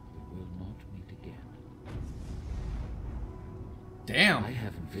 We will not meet again. Damn. I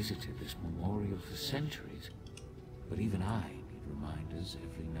haven't visited this memorial for centuries, but even I need reminders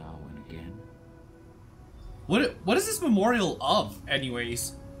every now and again. What is this memorial of,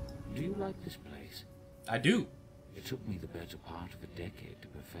 anyways? Do you like this place? I do. It took me the better part of a decade to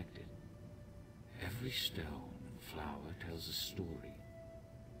perfect it. Every stone and flower tells a story.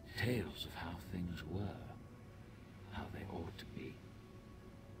 Tales of how things were. How they ought to be.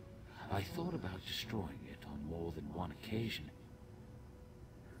 I thought about destroying it on more than one occasion.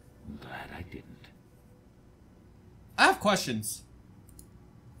 I'm glad I didn't. I have questions.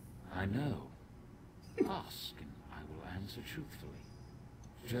 I know. Ask and I will answer truthfully.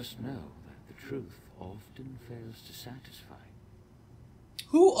 Just know that the truth often fails to satisfy.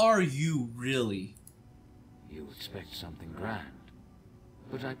 Who are you, really? You expect something grand,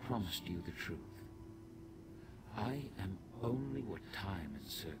 but I promised you the truth. I am only what time and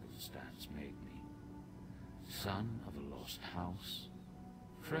circumstance made me. Son of a lost house,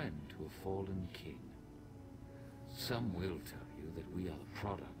 friend to a fallen king. Some will tell you that we are the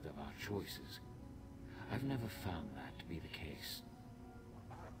product of our choices. I've never found that to be the case.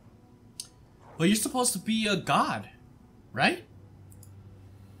 Well, you're supposed to be a god, right?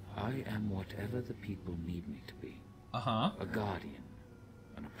 I am whatever the people need me to be. Uh-huh. A guardian,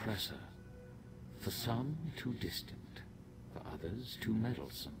 an oppressor. For some, too distant. For others, too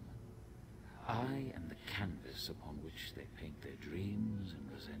meddlesome. I am the canvas upon which they paint their dreams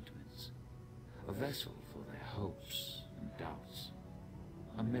and resentments. A vessel for their hopes and doubts.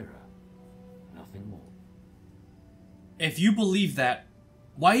 A mirror. Nothing more. If you believe that,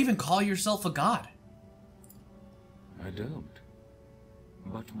 why even call yourself a god? I don't.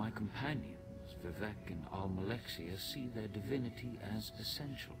 But my companions, Vivek and Almalexia, see their divinity as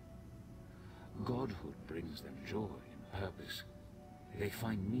essential. Godhood brings them joy and purpose. They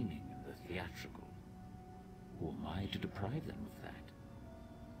find meaning in the theatrical. Who am I to deprive them of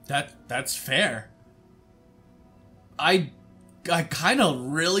that? That's fair. I kind of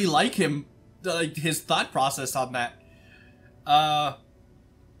really like him, like his thought process on that. I'm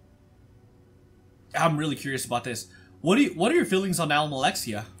really curious about this. What are your feelings on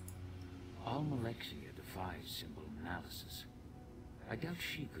Almalexia? Almalexia defies symbol analysis. I doubt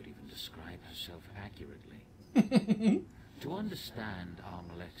she could even describe herself accurately. To understand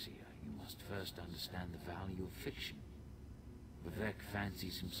Almalexia, you must first understand the value of fiction. Vivek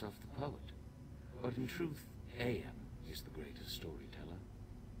fancies himself the poet, but in truth, AM is the greatest storyteller.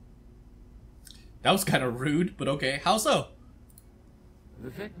 That was kind of rude, but okay. How so?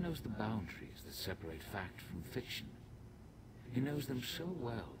 Vivek knows the boundaries that separate fact from fiction. He knows them so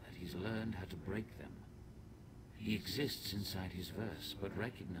well that he's learned how to break them. He exists inside his verse, but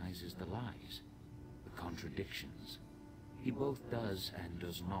recognizes the lies, the contradictions. He both does and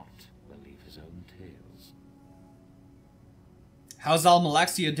does not believe his own tales. How's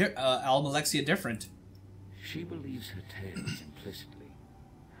Almalexia different? She believes her tales implicitly,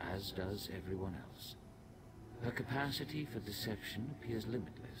 as does everyone else. Her capacity for deception appears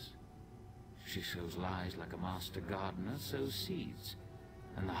limitless. She sows lies like a master gardener sows seeds,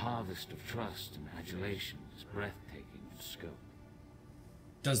 and the harvest of trust and adulation is breathtaking in scope.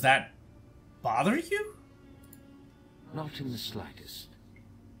 Does that bother you? Not in the slightest.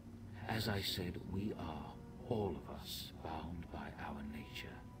 As I said, we are, all of us, bound by our nature.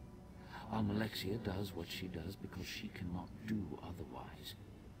 Almalexia does what she does because she cannot do otherwise.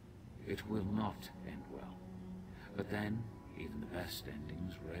 It will not end well. But then, even the best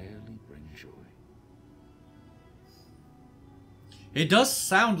endings rarely bring joy. It does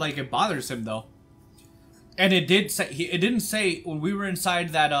sound like it bothers him, though. And it didn't say when we were inside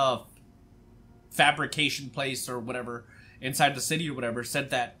that fabrication place or whatever, inside the city or whatever, said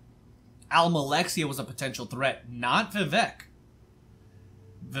that Almalexia was a potential threat, not Vivek.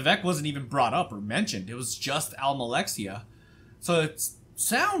 Vivek wasn't even brought up or mentioned. It was just Almalexia. So it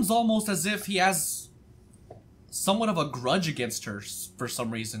sounds almost as if he has somewhat of a grudge against her for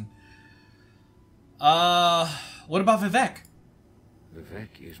some reason. What about Vivek?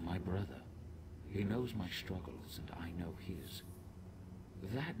 Vivek is my brother. He knows my struggles and I know his.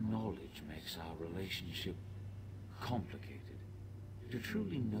 That knowledge makes our relationship complicated. To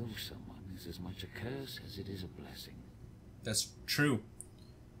truly know someone is as much a curse as it is a blessing. That's true.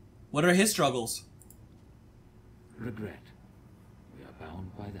 What are his struggles? Regret. We are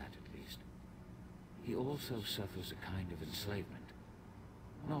bound by that, at least. He also suffers a kind of enslavement.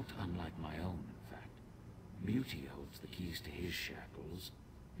 Not unlike my own, in fact. Beauty holds the keys to his shackles.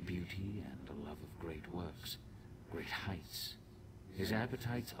 Beauty and a love of great works, great heights. His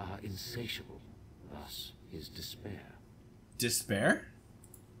appetites are insatiable, thus his despair. Despair?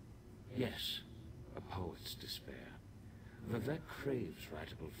 Yes, a poet's despair. Vivek craves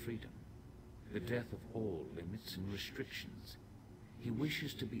writable freedom, the death of all limits and restrictions. He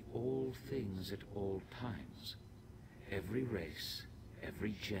wishes to be all things at all times. Every race,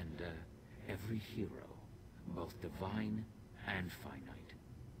 every gender, every hero, both divine and finite.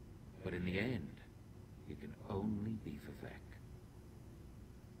 But in the end, he can only be Vivek.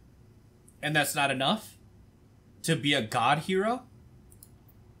 And that's not enough? To be a god hero?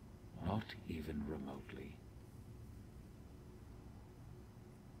 Not even remotely.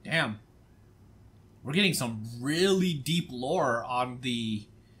 Damn. We're getting some really deep lore on the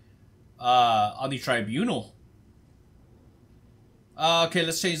tribunal. Okay,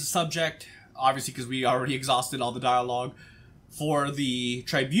 let's change the subject. Obviously, because we already exhausted all the dialogue for the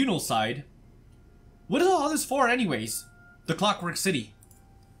tribunal side. What is all this for, anyways? The Clockwork City.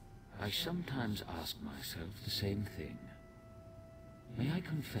 I sometimes ask myself the same thing. May I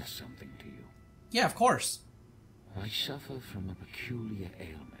confess something to you? Yeah, of course. I suffer from a peculiar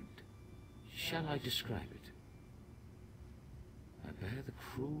ailment. Shall I describe it? I bear the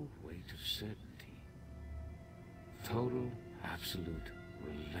cruel weight of certainty. Total, absolute,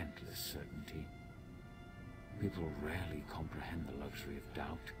 relentless certainty. People rarely comprehend the luxury of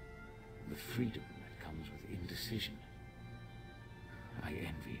doubt, the freedom that comes with indecision. I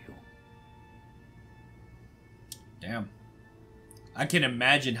envy you. Damn. I can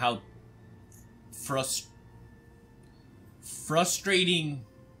imagine how frustrating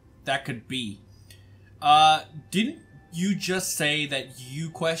that could be. you just say that you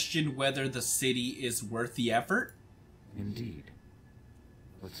question whether the city is worth the effort? Indeed.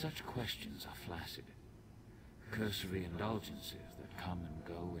 But such questions are flaccid. Cursory indulgences that come and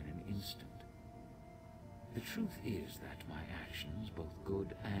go in an instant. The truth is that my actions, both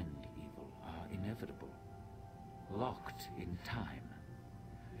good and evil, are inevitable. Locked in time.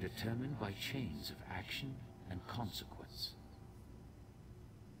 Determined by chains of action and consequence.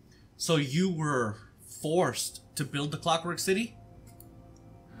 So you were forced to build the Clockwork City?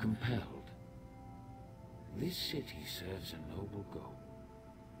 Compelled. This city serves a noble goal.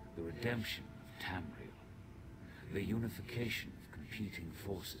 The redemption of Tamriel. The unification of competing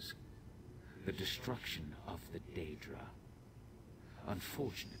forces. The destruction of the Daedra.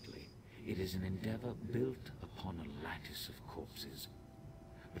 Unfortunately, it is an endeavor built upon a lattice of corpses.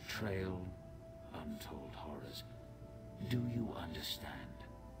 Betrayal, untold horrors. Do you understand?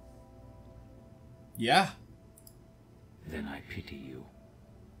 Yeah. Then I pity you.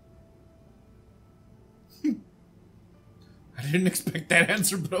 I didn't expect that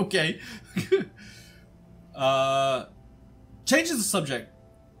answer, but okay. Changes the subject.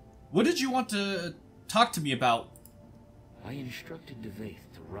 What did you want to talk to me about? I instructed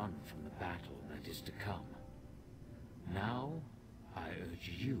Devaith to run from the battle that is to come. Now, I urge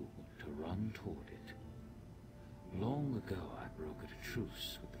you to run toward it. Long ago I brokered a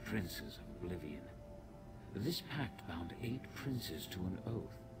truce with the princes of Oblivion. This pact bound 8 princes to an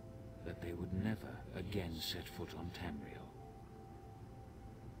oath that they would never again set foot on Tamriel.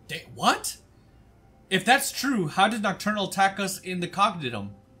 What? If that's true, how did Nocturnal attack us in the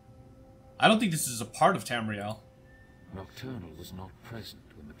Cognitum? I don't think this is a part of Tamriel. Nocturnal was not present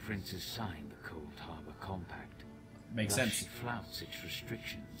when the princes signed the Cold Harbor Compact. Makes Thus sense. She flouts its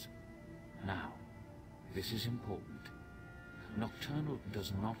restrictions. Now, this is important. Nocturnal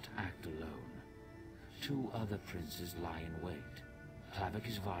does not act alone. 2 other princes lie in wait.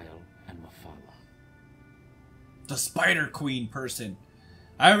 Clavicus Vile and Mafala. The Spider Queen person.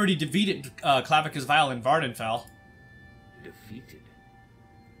 I already defeated Clavicus Vile in Vardenfell. Defeated?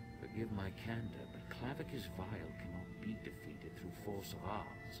 Forgive my candor, but Clavicus Vile cannot be defeated through force of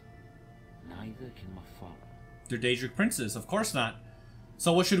arms. Neither can Mafala. They're Daedric princes, of course not.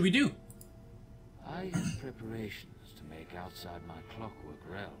 So what should we do? I have preparations to make outside my Clockwork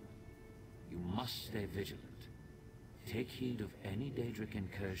realm. You must stay vigilant. Take heed of any Daedric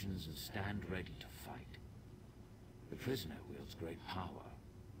incursions and stand ready to fight. The prisoner wields great power,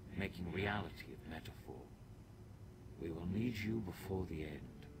 making reality of metaphor. We will need you before the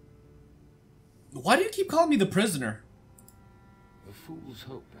end. Why do you keep calling me the prisoner? A fool's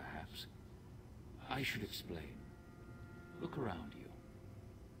hope, perhaps. I should explain. Look around you.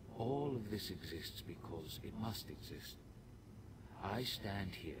 All of this exists because it must exist. I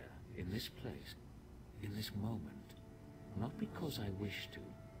stand here, in this place, in this moment, not because I wish to,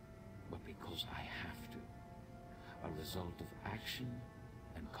 but because I have to. A result of action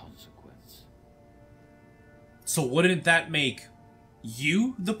and consequence. So wouldn't that make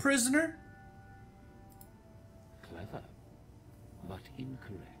you the prisoner? Clever, but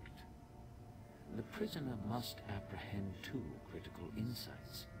incorrect. The prisoner must apprehend 2 critical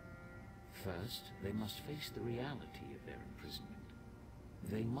insights. First, they must face the reality of their imprisonment.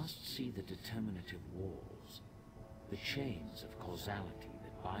 They must see the determinative walls, the chains of causality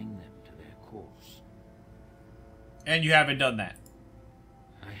that bind them to their course. And you haven't done that.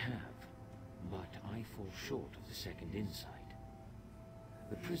 I have, but I fall short of the second insight.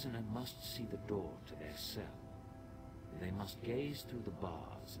 The prisoner must see the door to their cell. They must gaze through the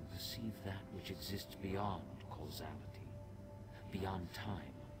bars and perceive that which exists beyond causality, beyond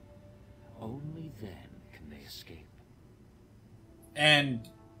time. Only then can they escape. And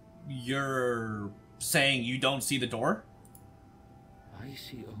you're saying you don't see the door? I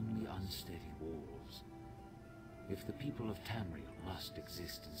see only unsteady walls. If the people of Tamriel must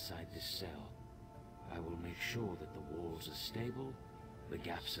exist inside this cell, I will make sure that the walls are stable, the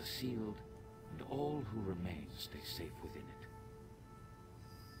gaps are sealed, and all who remain stay safe within it.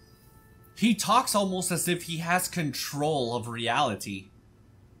 He talks almost as if he has control of reality.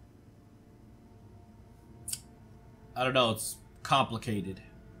 I don't know, it's complicated.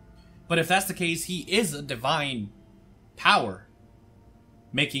 But if that's the case, he is a divine power,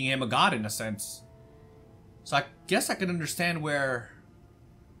 making him a god in a sense. So I guess I can understand where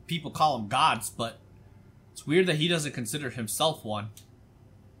people call him gods, but it's weird that he doesn't consider himself one.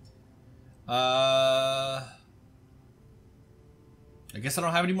 I guess I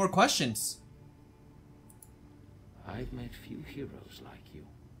don't have any more questions. I've met few heroes like you.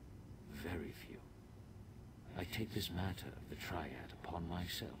 Very few. I take this matter of the Triad upon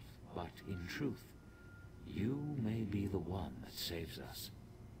myself, but in truth, You may be the one that saves us.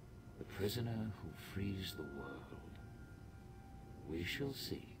 The prisoner who frees the world. We shall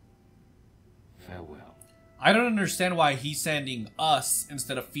see. Farewell. I don't understand why he's sending us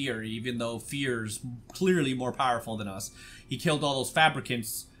instead of Fear, even though Fear's clearly more powerful than us. He killed all those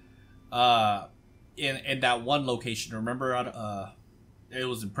fabricants in that one location. Remember? It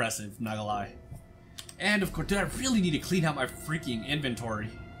was impressive, not gonna lie. And of course, dude, I really need to clean out my freaking inventory.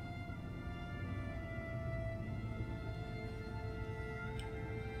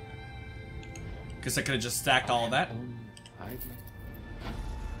 Guess I could have just stacked all of that.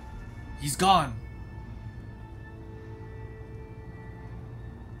 He's gone.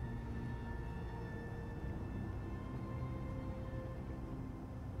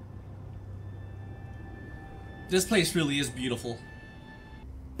 This place really is beautiful.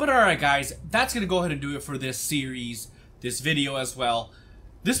 But alright guys, that's gonna go ahead and do it for this series, this video as well.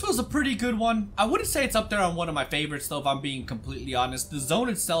 This was a pretty good one. I wouldn't say it's up there on one of my favorites though, if I'm being completely honest. The zone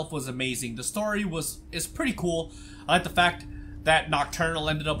itself was amazing. The story is pretty cool. I like the fact that Nocturnal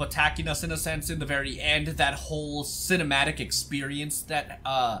ended up attacking us in a sense in the very end. That whole cinematic experience, that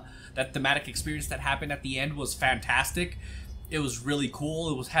thematic experience that happened at the end was fantastic. It was really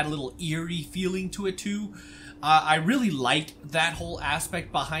cool. It had a little eerie feeling to it too. I really liked that whole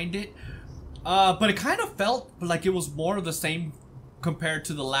aspect behind it. But it kind of felt like it was more of the same compared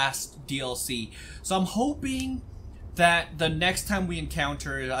to the last DLC. So I'm hoping that the next time we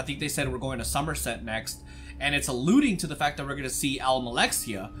encounter, I think they said we're going to Somerset next, and it's alluding to the fact that we're going to see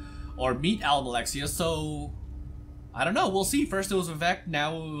Almalexia, or meet Almalexia, so I don't know, we'll see. First it was Vivek,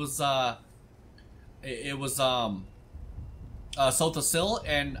 now it was SOTHA SIL,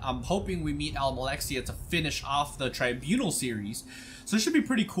 and I'm hoping we meet Almalexia to finish off the Tribunal series. So it should be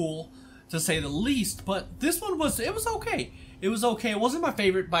pretty cool, to say the least, but this one was okay. It was okay. It wasn't my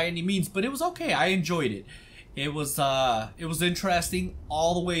favorite by any means, but it was okay. I enjoyed it. It was interesting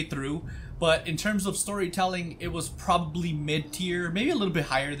all the way through, but in terms of storytelling, it was probably mid-tier, maybe a little bit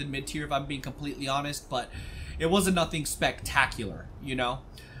higher than mid-tier if I'm being completely honest, but it wasn't nothing spectacular, you know?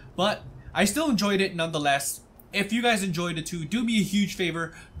 But I still enjoyed it nonetheless. If you guys enjoyed it too, do me a huge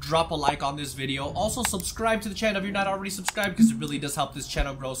favor, drop a like on this video. Also, subscribe to the channel if you're not already subscribed, because it really does help this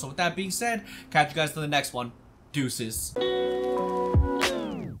channel grow. So with that being said, catch you guys in the next one. Deuces.